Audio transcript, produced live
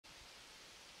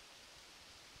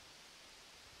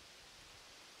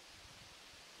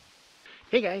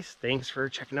Hey guys, thanks for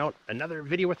checking out another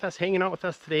video with us, hanging out with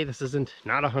us today. This isn't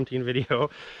not a hunting video.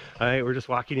 We're just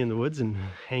walking in the woods and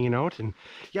hanging out, and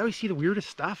you always see the weirdest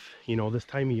stuff, you know, this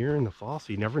time of year in the fall,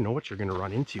 so you never know what you're going to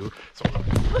run into. So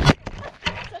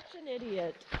Such an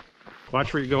idiot.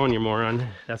 Watch where you're going, you moron.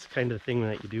 That's the kind of thing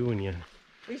that you do when you...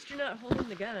 At least you're not holding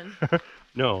the gun.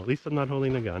 No, at least I'm not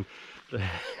holding a gun. So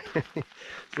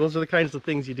those are the kinds of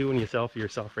things you do when you selfie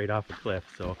yourself right off a cliff.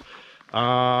 So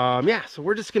yeah, so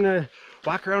we're just gonna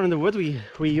walk around in the woods.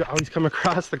 We always come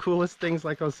across the coolest things,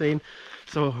 like I was saying.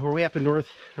 So we're way up in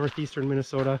northeastern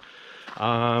Minnesota.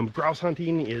 Grouse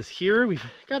hunting is here. We've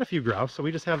got a few grouse, so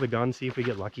we just have the gun, see if we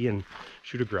get lucky and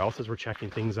shoot a grouse as we're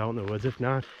checking things out in the woods. If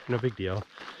not, no big deal.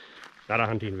 Not a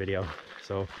hunting video.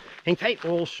 So hang tight,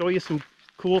 we'll show you some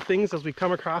cool things as we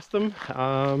come across them.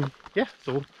 Yeah,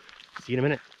 so we'll see you in a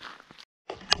minute.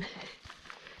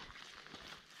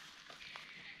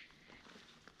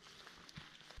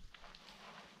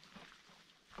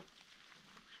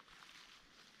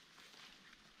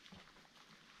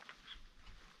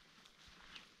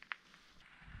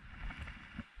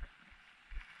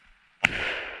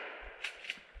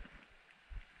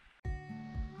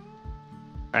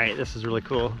 All right, this is really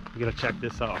cool. You gotta check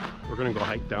this out. We're gonna go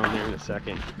hike down there in a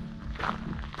second.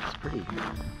 It's pretty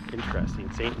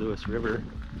interesting. St. Louis River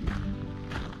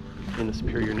in the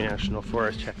Superior National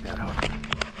Forest. Check that out.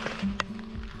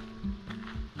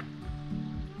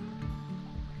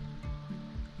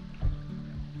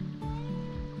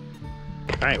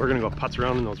 All right, we're gonna go putz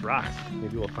around in those rocks.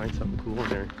 Maybe we'll find something cool in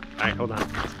there. All right, hold on.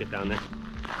 Let's get down there.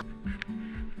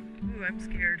 Ooh, I'm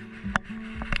scared.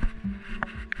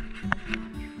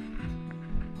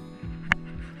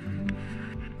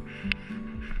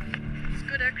 It's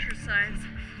good exercise.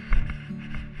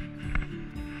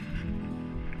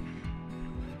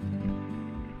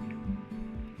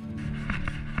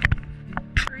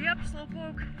 Hurry up,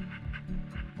 slowpoke.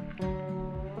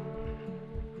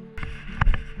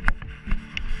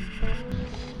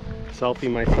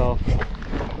 Selfie myself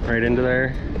right into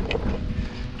there.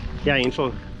 Yeah,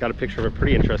 Angel got a picture of a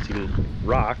pretty interesting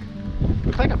rock.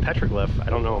 Looks like a petroglyph. I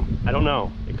don't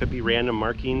know. It could be random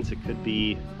markings. It could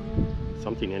be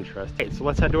something interesting. Okay, so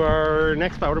let's head to our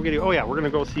next spot. What are we gonna do? Oh yeah, we're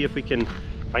gonna go see if we can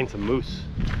find some moose.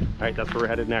 All right, that's where we're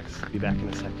headed next. Be back in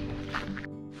a sec.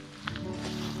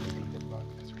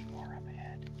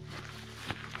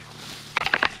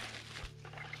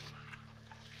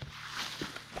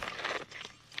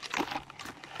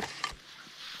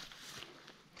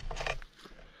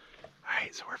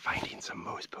 So we're finding some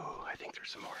moose poo. I think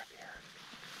there's some more up here.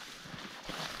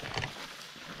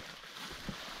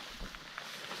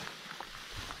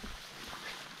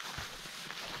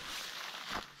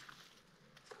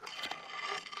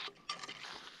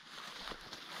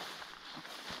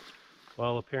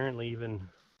 Well, apparently even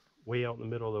way out in the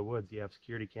middle of the woods, you have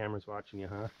security cameras watching you,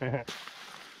 huh?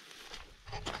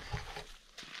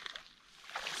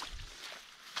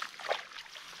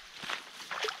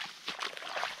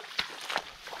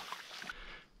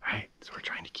 So we're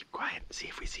trying to keep quiet and see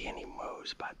if we see any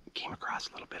moose, but came across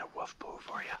a little bit of wolf poo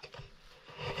for you.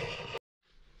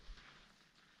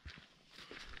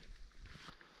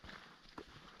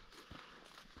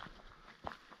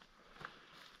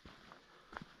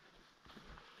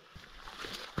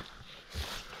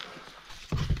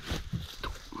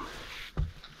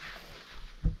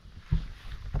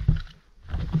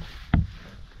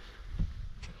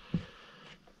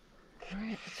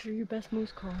 Alright, let's hear your best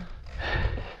moose call.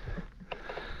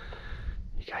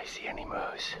 You guys see any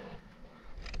moose?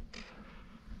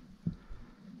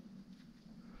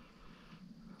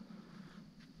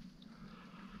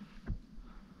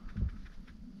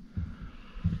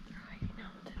 They're hiding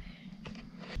out today.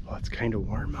 Well, it's kind of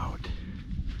warm out.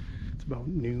 It's about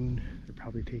noon. They're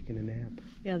probably taking a nap.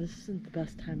 Yeah, this isn't the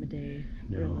best time of day,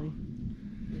 No. really,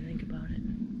 when you think about it.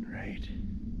 Right.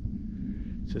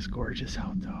 It's just gorgeous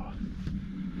out though.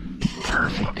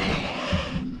 Perfect day.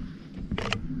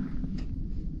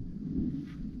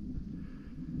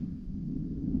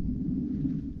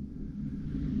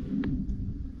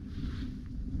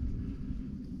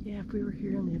 Yeah, if we were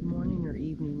here in the morning or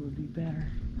evening would be better.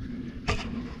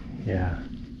 Yeah.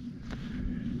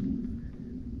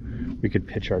 We could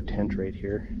pitch our tent right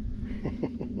here.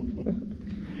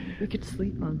 We could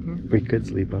sleep on here. We could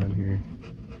sleep on here.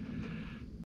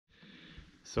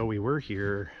 So we were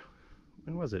here,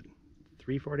 when was it?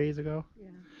 3-4 days ago? Yeah.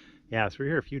 Yeah, so we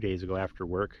were here a few days ago after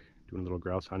work, doing a little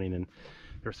grouse hunting, and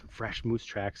there were some fresh moose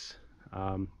tracks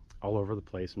all over the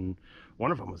place. And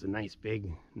one of them was a nice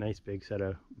big set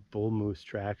of bull moose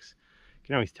tracks. You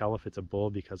can always tell if it's a bull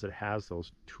because it has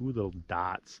those two little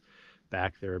dots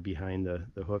back there behind the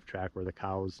hoof track where the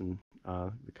cows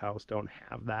don't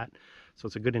have that. So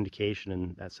it's a good indication,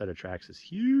 and that set of tracks is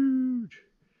huge.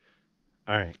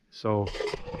 All right, so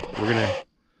we're gonna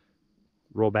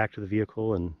roll back to the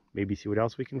vehicle and maybe see what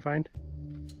else we can find.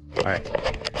 All right,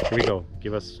 here we go.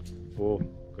 Give us a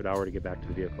good hour to get back to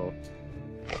the vehicle.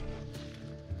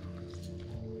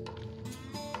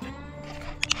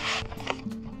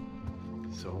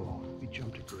 So we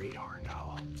jumped a great horned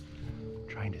owl,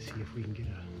 trying to see if we can get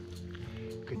a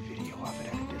good video of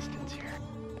it at a distance here.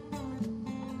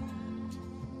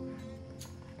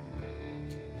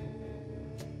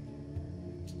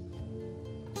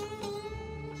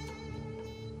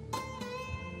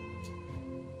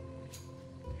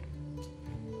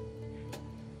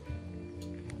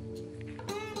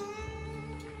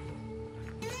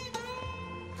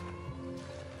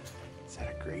 Is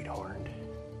that a great horned?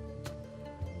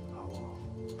 Oh,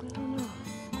 I don't know.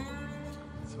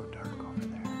 it's so dark over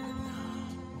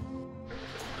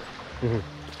there.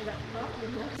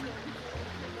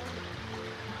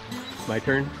 My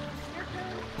turn?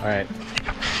 All right,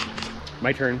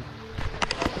 my turn.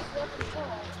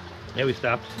 Yeah, we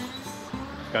stopped.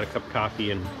 Got a cup of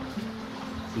coffee and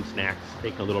some snacks,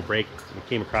 taking a little break. We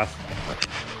came across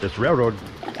this railroad.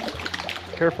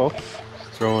 Careful, it's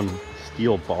throwing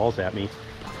steel balls at me.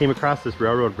 Came across this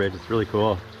railroad bridge. It's really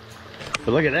cool.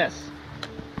 But look at this.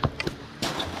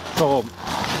 So,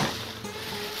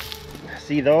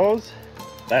 see those?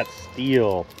 That's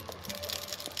steel.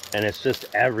 And it's just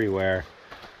everywhere.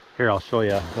 Here, I'll show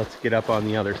you. Let's get up on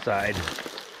the other side.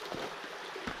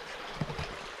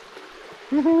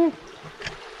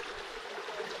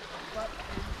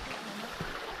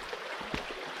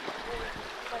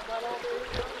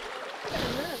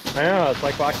 I know, it's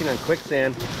like walking on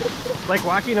quicksand. It's like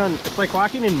walking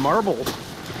in marble.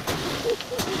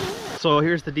 So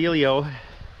here's the dealio.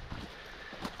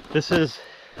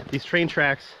 These train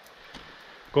tracks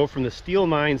go from the steel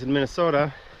mines in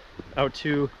Minnesota out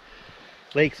to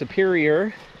Lake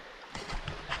Superior.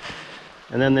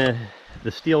 And then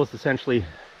the steel is essentially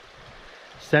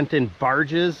sent in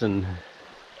barges and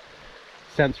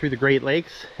sent through the Great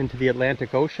Lakes into the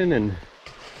Atlantic Ocean and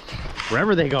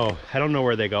wherever they go. I don't know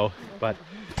where they go, but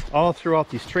all throughout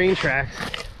these train tracks,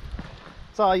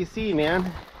 that's all you see,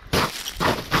 man.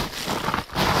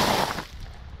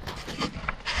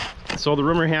 So the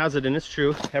rumor has it, and it's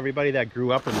true, everybody that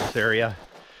grew up in this area,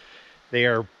 they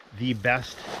are the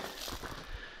best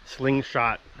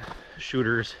slingshot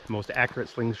shooters, most accurate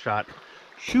slingshot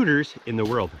shooters in the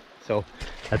world. So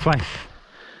that's why. The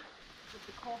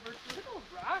culverts, look at those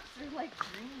rocks, they're like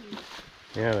green.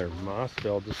 Yeah, they're moss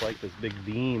filled, just like this big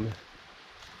beam.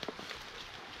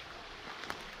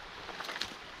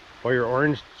 Oh, your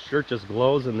orange shirt just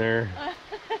glows in there.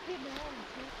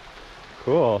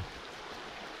 Cool.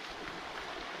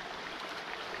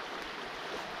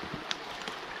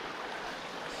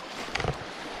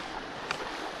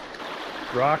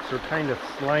 Rocks are kind of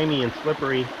slimy and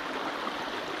slippery.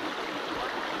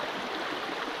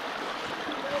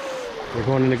 You're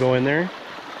going to go in there?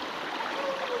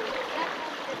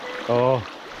 Oh,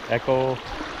 echo. Walk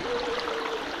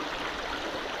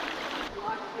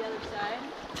to the other side.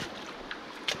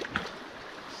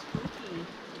 Spooky.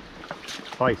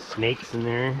 Probably snakes in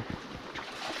there.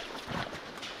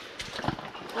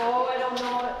 Oh, I don't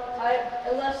know.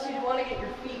 Unless you want to get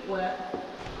your feet wet.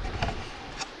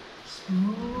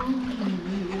 Spooky.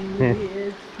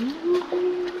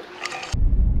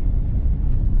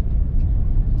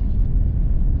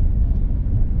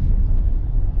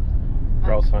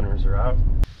 Grouse hunters are out.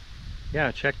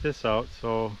 Yeah, check this out.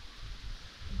 So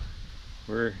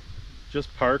we're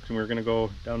just parked and we're gonna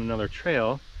go down another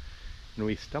trail and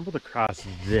we stumbled across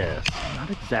this. I'm not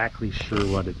exactly sure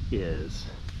what it is.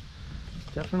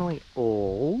 It's definitely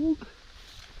old.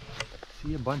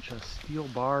 See a bunch of steel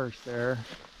bars there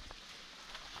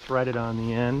threaded on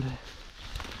the end.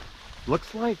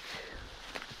 Looks like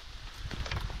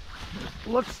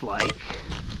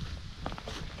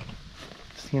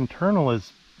the internal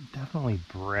is definitely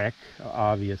brick,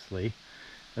 obviously,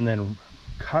 and then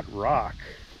cut rock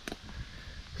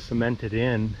cemented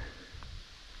in.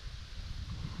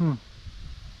 I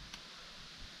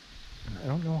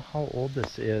don't know how old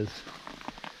this is.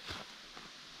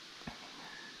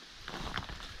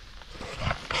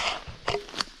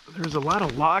 There's a lot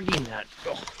of logging that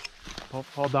don't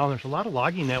fall down. There's a lot of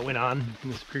logging that went on in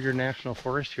the Superior National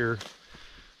Forest here,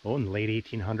 in the late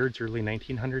 1800s, early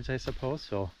 1900s, I suppose.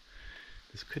 So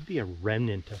this could be a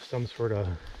remnant of some sort of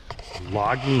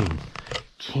logging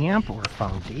camp or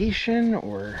foundation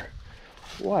or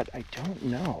what, I don't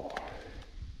know.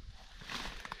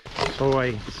 So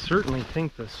I certainly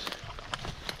think this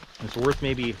is worth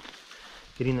maybe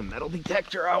getting the metal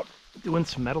detector out, doing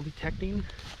some metal detecting.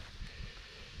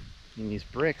 And these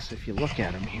bricks, if you look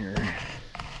at them here,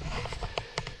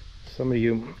 some of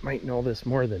you might know this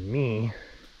more than me,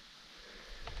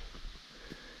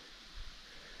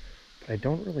 but I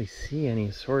don't really see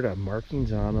any sort of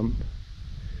markings on them.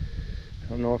 I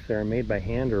don't know if they're made by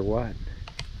hand or what.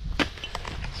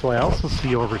 So I also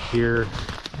see over here,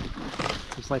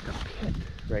 there's like a pit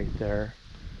right there.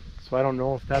 So I don't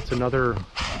know if that's another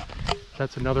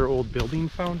old building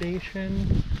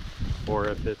foundation, or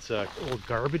if it's an old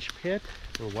garbage pit,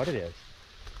 or what it is.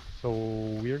 So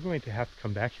we're going to have to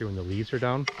come back here when the leaves are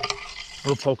down.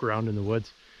 We'll poke around in the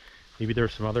woods. Maybe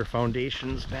there's some other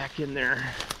foundations back in there.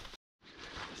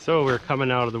 So we're coming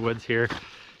out of the woods here,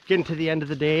 getting to the end of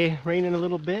the day. Raining a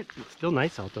little bit. It's still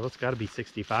nice out though. It's got to be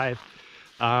 65.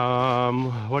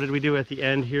 What did we do at the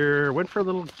end here? Went for a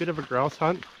little bit of a grouse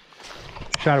hunt.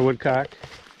 Shot a woodcock.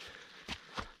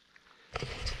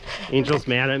 Angel's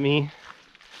mad at me.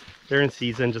 They're in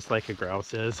season just like a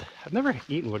grouse is. I've never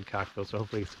eaten woodcock though, so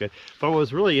hopefully it's good. But what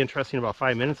was really interesting about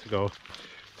 5 minutes ago,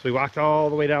 so we walked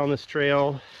all the way down this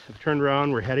trail, turned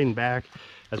around, we're heading back.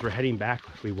 As we're heading back,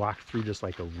 we walked through just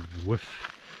like a whiff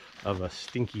of a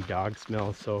stinky dog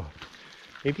smell. So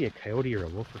maybe a coyote or a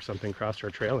wolf or something crossed our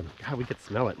trail, and God, we could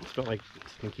smell it. It smelled like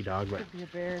stinky dog. But Could be a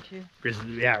bear too.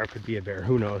 Yeah, or it could be a bear,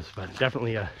 who knows, but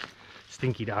definitely a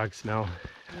stinky dog smell.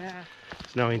 Yeah.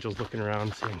 So now Angel's looking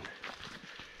around saying,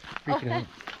 freaking out.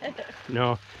 No.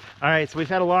 All right, so we've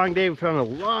had a long day. We've done a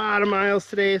lot of miles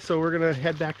today, so we're gonna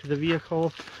head back to the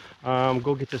vehicle,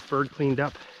 go get this bird cleaned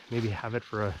up, maybe have it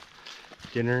for a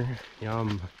dinner.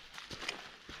 Yum.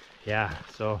 Yeah,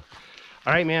 so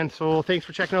all right, man, so thanks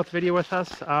for checking out the video with us.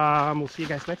 We'll see you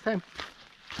guys next time.